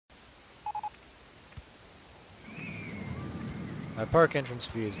My park entrance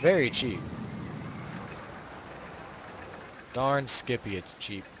fee is very cheap. Darn Skippy, it's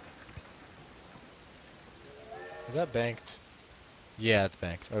cheap. Is that banked? Yeah, it's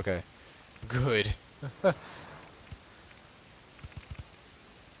banked. Okay. Good. No.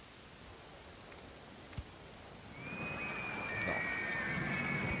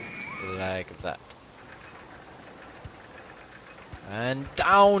 Like that. And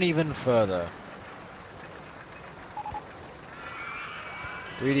down even further.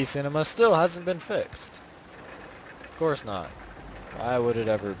 3D cinema still hasn't been fixed. Of course not. Why would it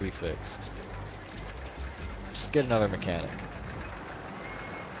ever be fixed? Just get another mechanic.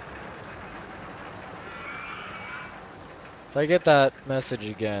 If I get that message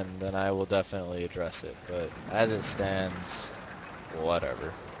again, then I will definitely address it, but as it stands,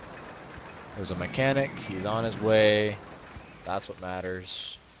 whatever. There's a mechanic, he's on his way, that's what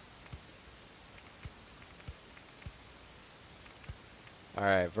matters.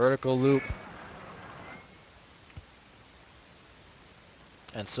 Alright, vertical loop.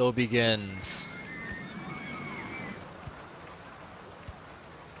 And so begins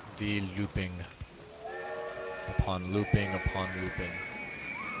the looping. Upon looping, upon looping.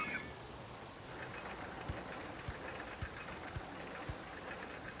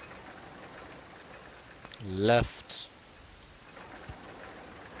 Left.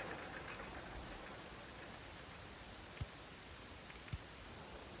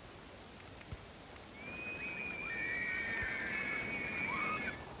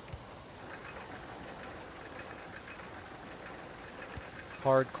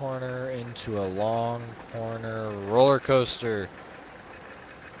 Hard corner into a long corner roller coaster.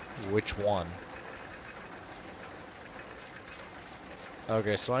 Which one?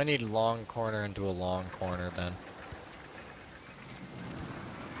 Okay, so I need long corner into a long corner then.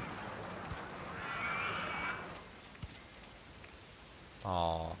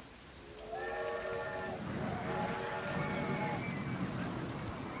 Aww.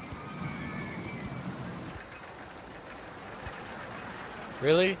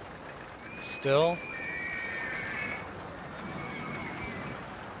 Really? Still?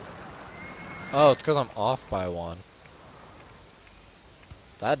 Oh, it's because I'm off by one.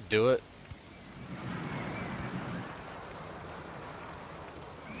 That'd do it.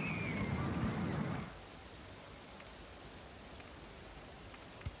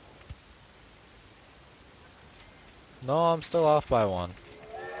 No, I'm still off by one.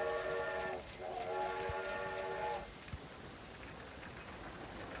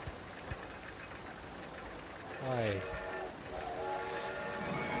 Why?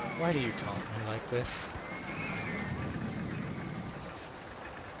 Why do you taunt me like this?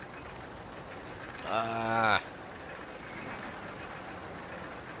 Ah.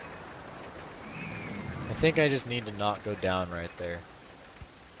 I think I just need to not go down right there.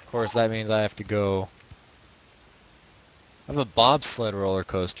 Of course, that means I have to go... I have a bobsled roller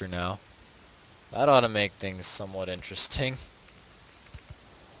coaster now. That ought to make things somewhat interesting.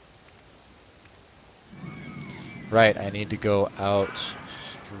 Right, I need to go out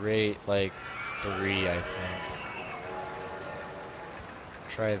straight like 3, I think.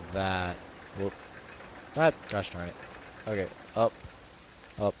 Try that. Whoop. That, gosh darn it. Okay, up,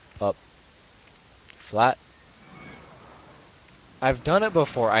 up, up. Flat. I've done it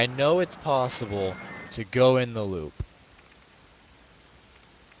before. I know it's possible to go in the loop.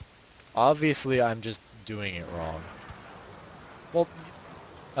 Obviously, I'm just doing it wrong. Well,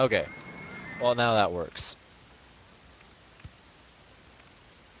 okay. Well, now that works.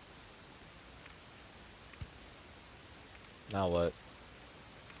 Now what?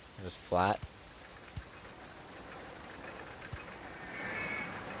 Just flat?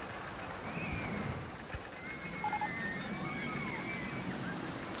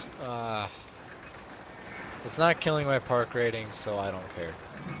 Uh, it's not killing my park rating, so I don't care.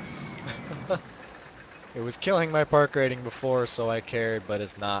 It was killing my park rating before, so I cared, but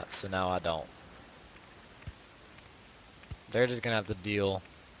it's not, so now I don't. They're just gonna have to deal.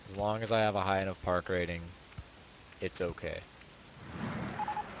 As long as I have a high enough park rating, it's okay.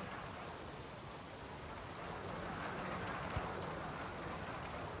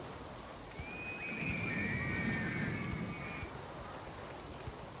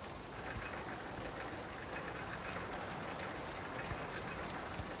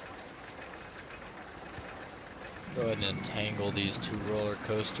 Go ahead and entangle these two roller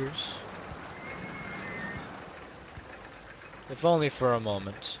coasters. If only for a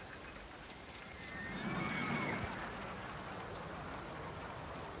moment.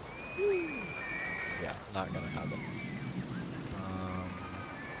 Yeah, not gonna happen.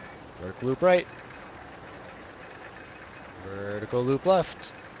 Vertical loop right. Vertical loop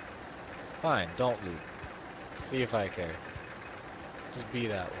left. Fine, don't loop. See if I care. Just be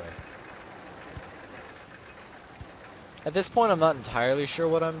that way. At this point, I'm not entirely sure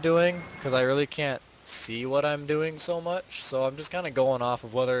what I'm doing, because I really can't see what I'm doing so much, so I'm just kind of going off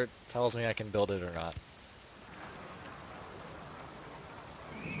of whether it tells me I can build it or not.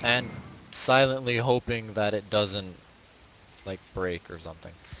 And silently hoping that it doesn't, like, break or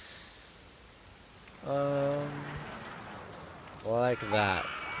something. Um, like that.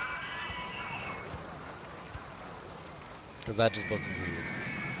 Because that just looks weird.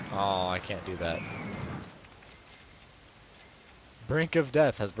 Oh, I can't do that. Brink of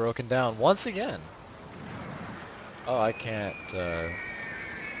death has broken down once again. Oh, I can't, I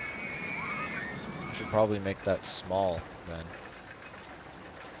should probably make that small, then.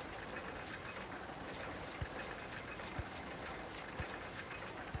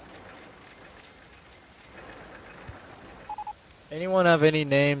 Anyone have any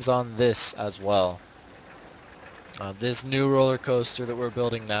names on this as well? This new roller coaster that we're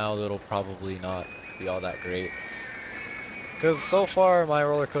building now that'll probably not be all that great. Because so far my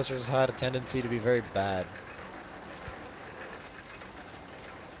roller coasters have had a tendency to be very bad.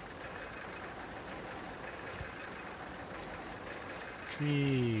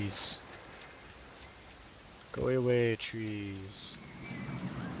 Trees. Go away, trees.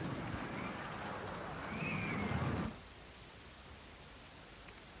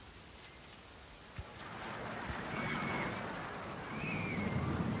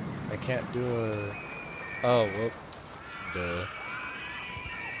 I can't do a... Oh, whoop. Duh.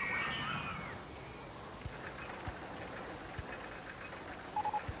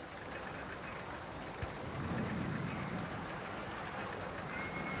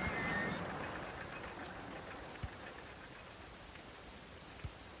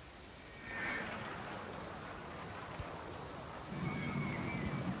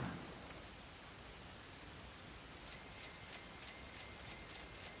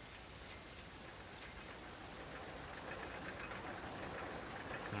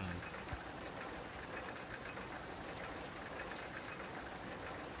 Hmm.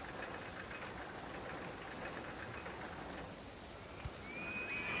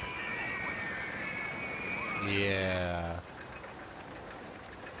 Yeah.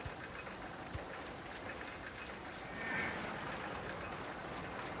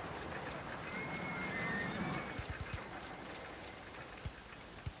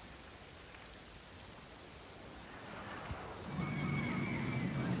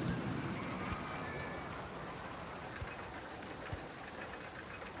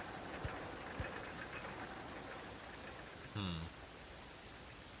 Hmm.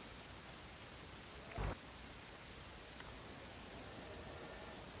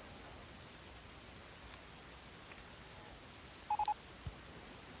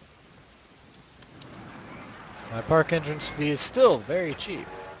 My park entrance fee is still very cheap.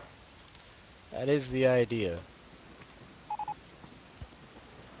 That is the idea.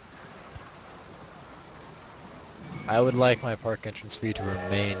 I would like my park entrance fee to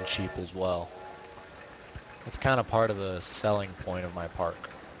remain cheap as well. That's kind of part of the selling point of my park.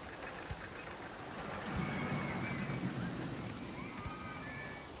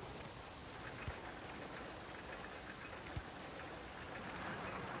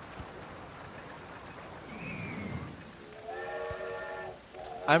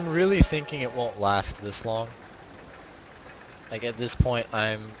 I'm really thinking it won't last this long. Like at this point,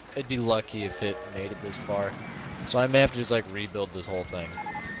 I'd be lucky if it made it this far. So I may have to just like rebuild this whole thing.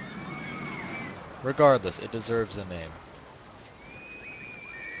 Regardless, it deserves a name.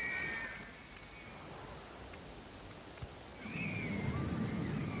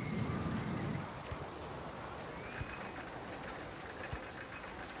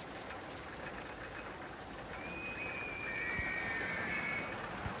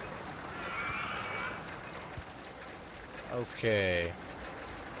 Okay.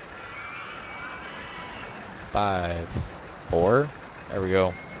 5, 4. There we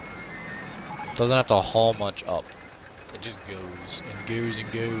go. Doesn't have to haul much up. It just goes and goes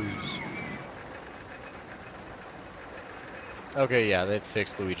and goes. Okay, yeah, they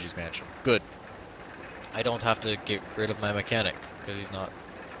fixed Luigi's Mansion. Good. I don't have to get rid of my mechanic, because he's not,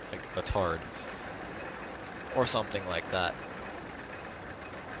 like, a tard. Or something like that.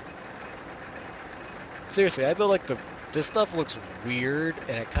 Seriously, I feel like this stuff looks weird,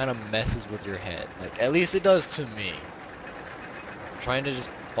 and it kind of messes with your head. Like, at least it does to me. Trying to just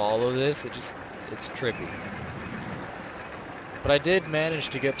follow this, it's trippy. But I did manage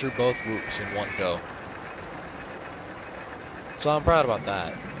to get through both loops in one go. So I'm proud about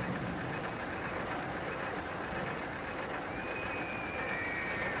that.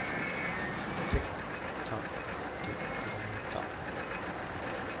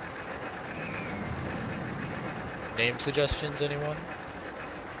 Name suggestions, anyone?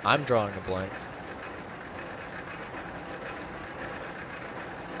 I'm drawing a blank.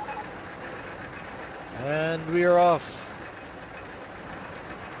 And we are off.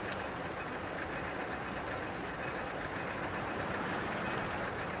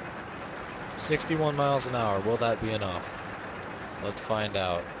 "61 miles an hour. Will that be enough? Let's find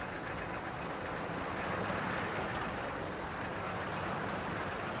out."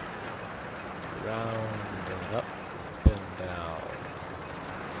 Round and up and down.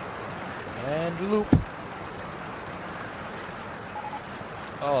 And loop.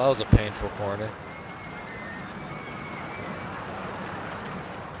 Oh, that was a painful corner.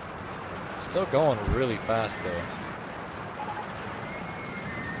 Still going really fast though.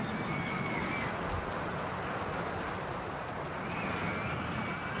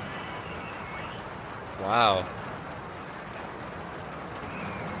 Wow.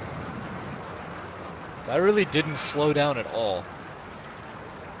 That really didn't slow down at all.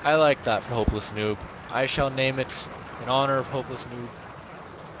 I like that for Hopeless Noob. I shall name it in honor of Hopeless Noob.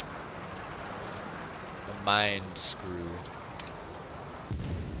 The Mind Screw.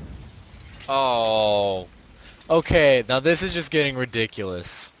 Oh. Okay, now this is just getting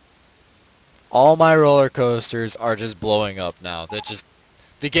ridiculous. All my roller coasters are just blowing up now.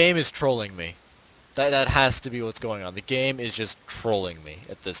 The game is trolling me. That has to be what's going on. The game is just trolling me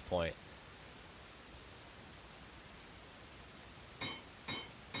at this point.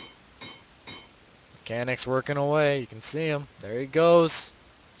 Mechanic's working away. You can see him. There he goes.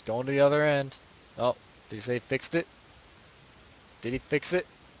 He's going to the other end. Oh, did he say fixed it? Did he fix it?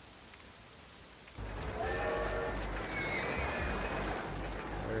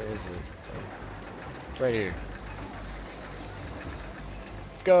 Where is it? It's right here.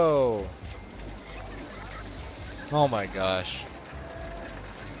 Go! Oh my gosh.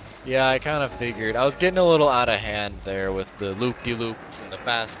 Yeah, I kind of figured. I was getting a little out of hand there with the loop-de-loops and the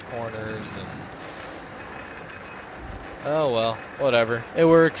fast corners and... Oh well, whatever. It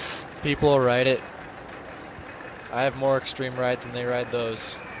works. People will ride it. I have more extreme rides and they ride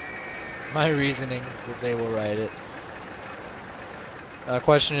those. My reasoning that they will ride it.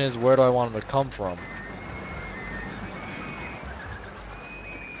 Question is, where do I want them to come from?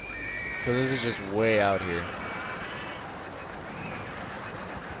 Because this is just way out here.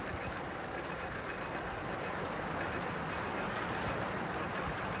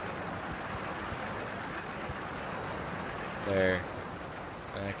 There.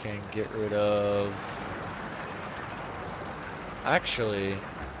 I can get rid of... Actually,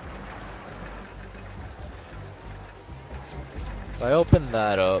 if I open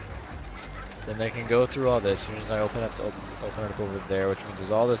that up, then they can go through all this. Which means I have to open it up over there, which means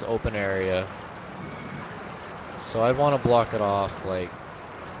there's all this open area. So I'd want to block it off, like,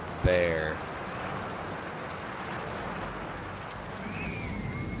 there.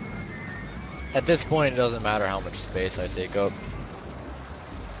 At this point, it doesn't matter how much space I take up.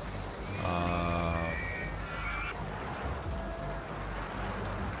 Um,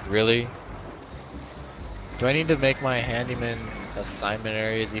 really? Do I need to make my handyman assignment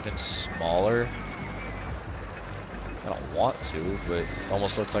areas even smaller? I don't want to, but it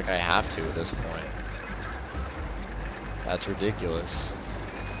almost looks like I have to at this point. That's ridiculous.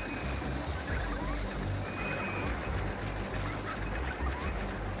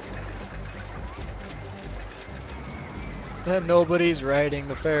 Then nobody's riding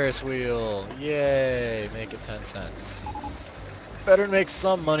the Ferris wheel. Yay, make it 10 cents. Better make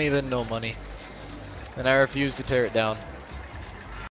some money than no money. And I refuse to tear it down.